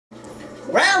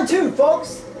Round two,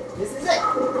 folks. This is it.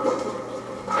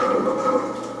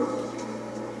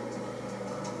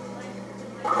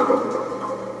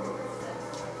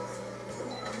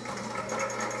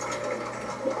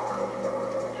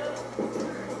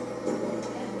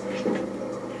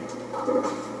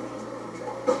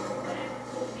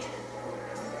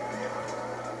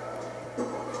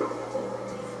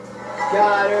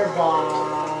 Got her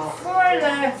ball. 4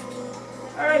 left.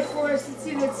 Alright, Forrest, let's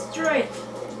see that strike.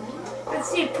 Let's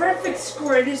see a perfect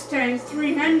score this time,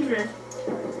 300.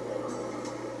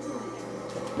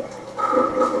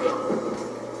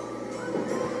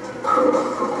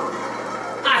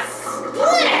 A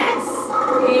split!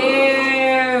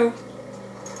 Ew.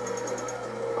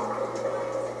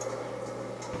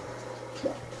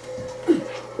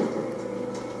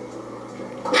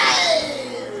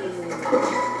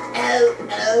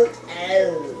 Oh.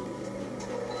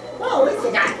 Well, at least I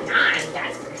got 9,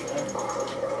 that's for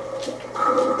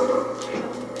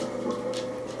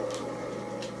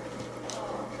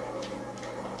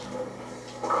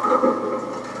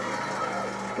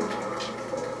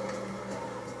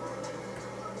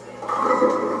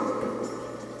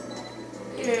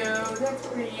Ew, that's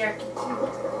pretty yucky too.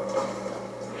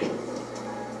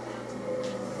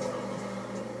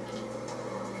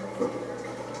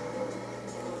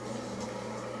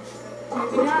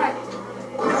 Maybe not.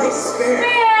 Nice spare.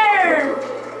 Spare!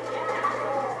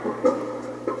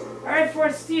 Alright,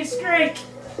 Forrest, see a strike.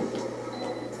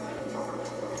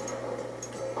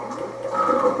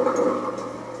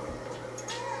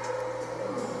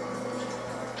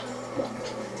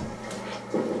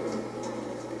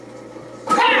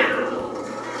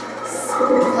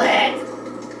 Split.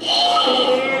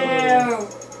 Ew.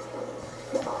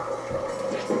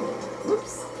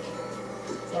 Oops.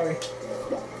 Sorry.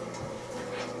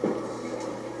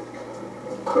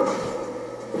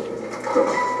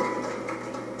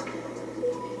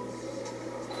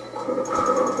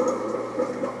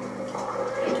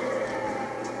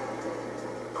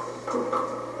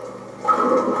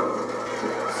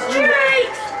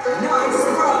 Strike! Nice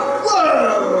throw.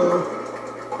 Whoa!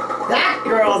 That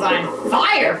girl's on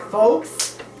fire, folks.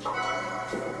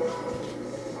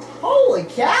 Holy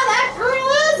cow, that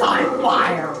girl is on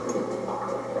fire.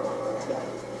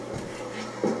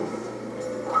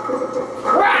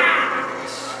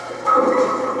 Crash!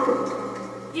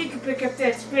 You can pick up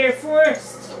that spare,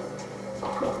 Forrest.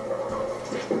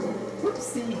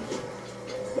 Whoopsie.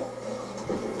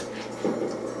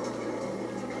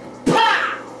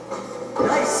 Pow!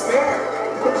 Nice spare.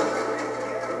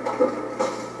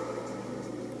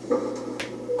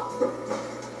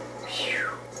 Phew.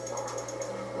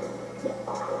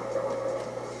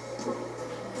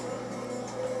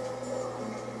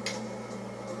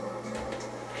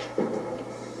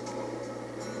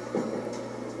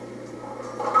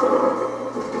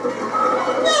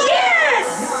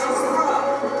 Yes!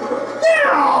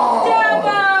 No!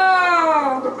 Double!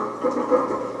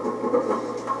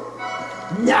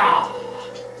 No!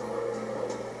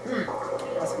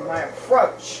 Must be my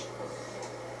approach.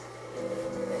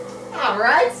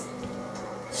 Alright.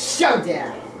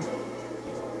 Showdown.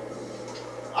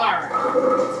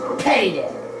 Alright.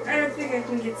 Payday. I don't think I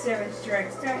can get 7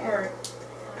 strikes. Don't worry.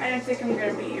 I don't think I'm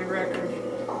gonna beat your record.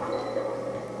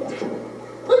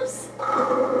 Whoops.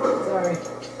 Sorry.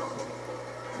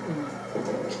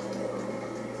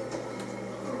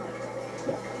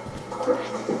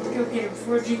 Go get him,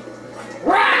 4G.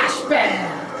 Crash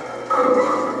bam!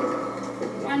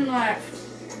 1 left.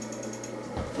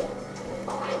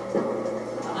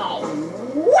 Oh,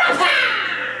 whapa!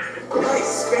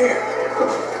 Nice spare.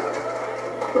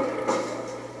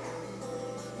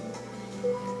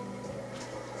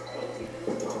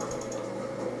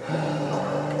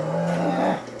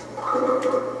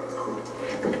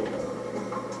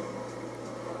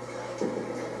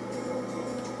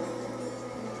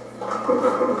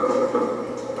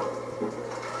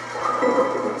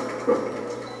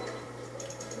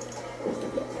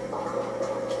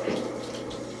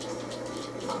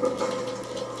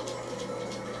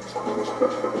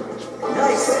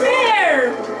 Nice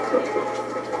Spare!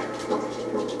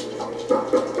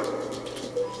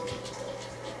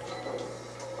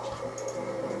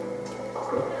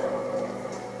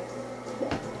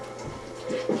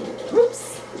 Whoops.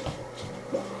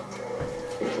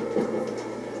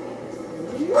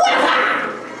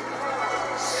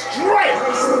 Straight.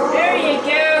 There you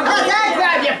go. How'd that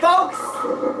grab you, folks?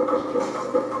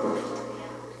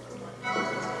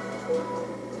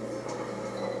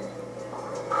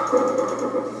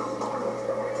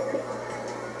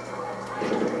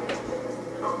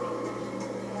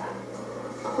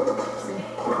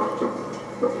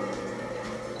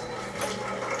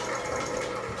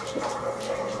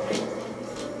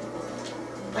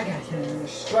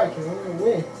 can only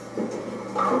win.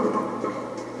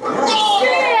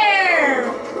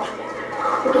 There!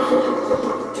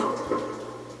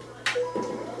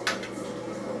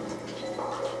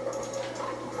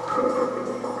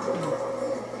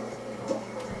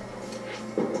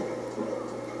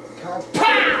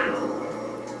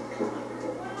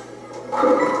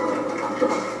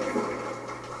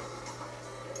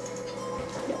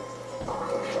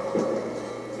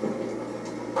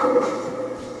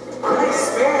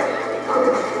 Nice spare.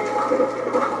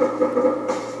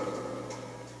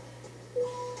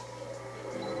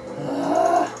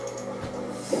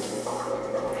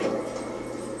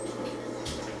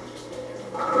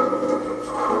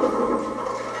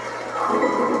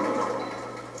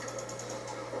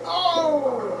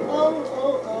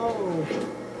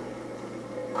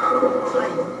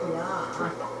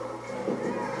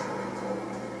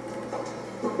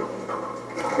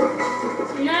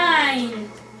 Nine.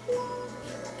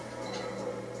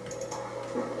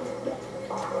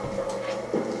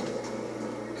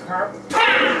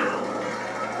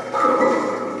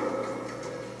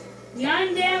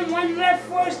 Nine down, one left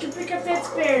for us to pick up that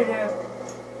spare though.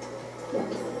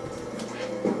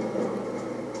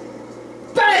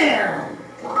 Bam!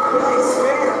 Nice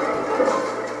spare.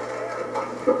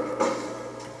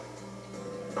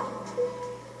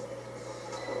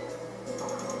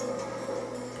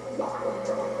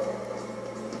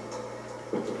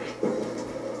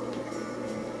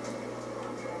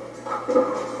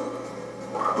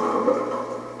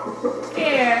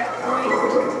 Yeah,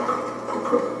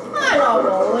 I don't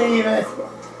believe it.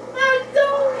 I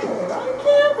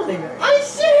can't believe it. I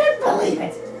shan't believe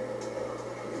it.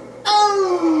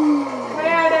 Oh!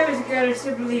 well, that was good. I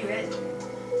still believe it.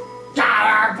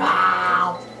 Power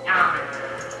ball.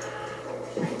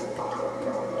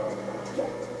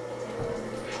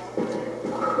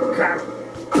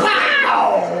 Pow!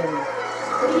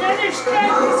 Another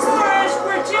strike for us.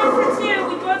 We're 2 for 2.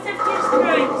 We both have 2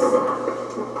 strikes.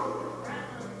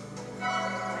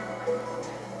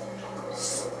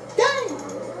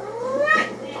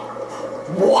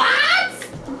 What?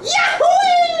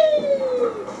 Yahoo!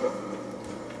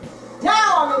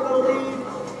 Now I'm gonna believe.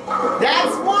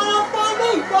 That's one up on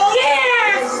me, folks.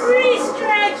 Yeah, 3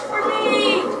 strikes for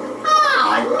me. Oh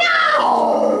no!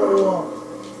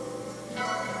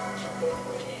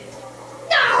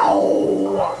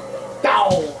 No!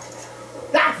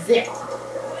 That's it.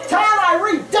 Time I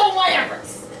redo my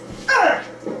efforts.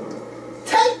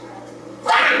 Take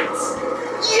that!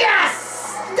 Yes!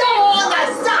 Double on the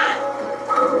dot!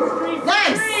 3 for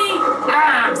Nice! 3.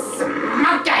 I'm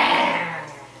smoking!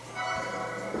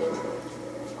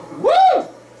 Woo!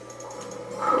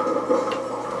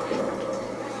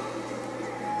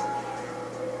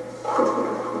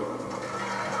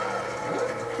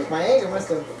 I think my anger must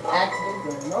have activated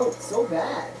the remote so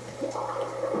bad.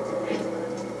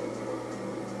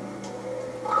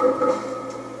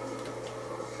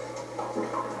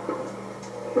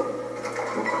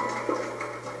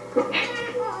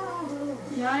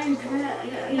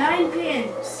 Nine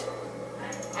pins.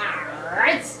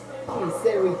 Alright! He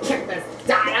said we kick this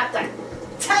die up to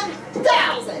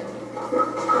 10,000!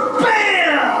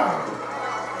 Bam!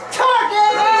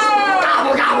 Target!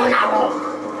 Gobble, gobble, gobble!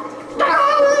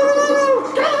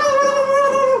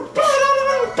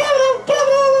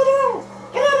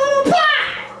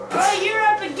 Oh, you're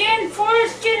up again,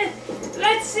 Forrest. Get it.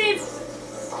 Let's see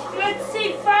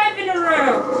 5 in a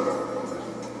row.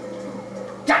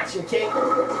 Gotcha, King!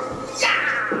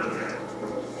 Yeah!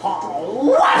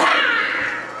 Oh,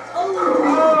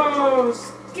 Oh,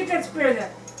 get that spare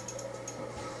there.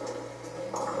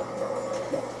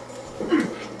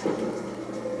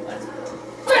 let's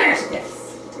finish this!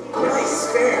 Nice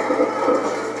spare!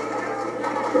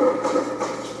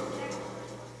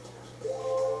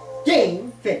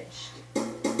 Game finished.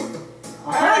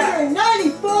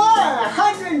 194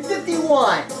 151.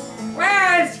 Wow,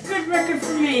 that's a good record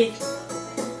for me.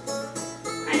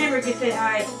 I never get that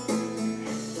high.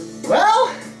 Well,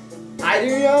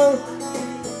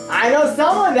 I know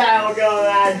someone that will go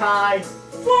that high.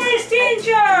 Forrest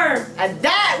Danger! And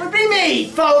that would be me,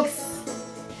 folks.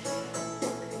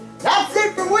 That's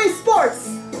it for Wii Sports.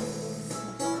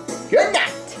 Good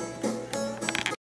night.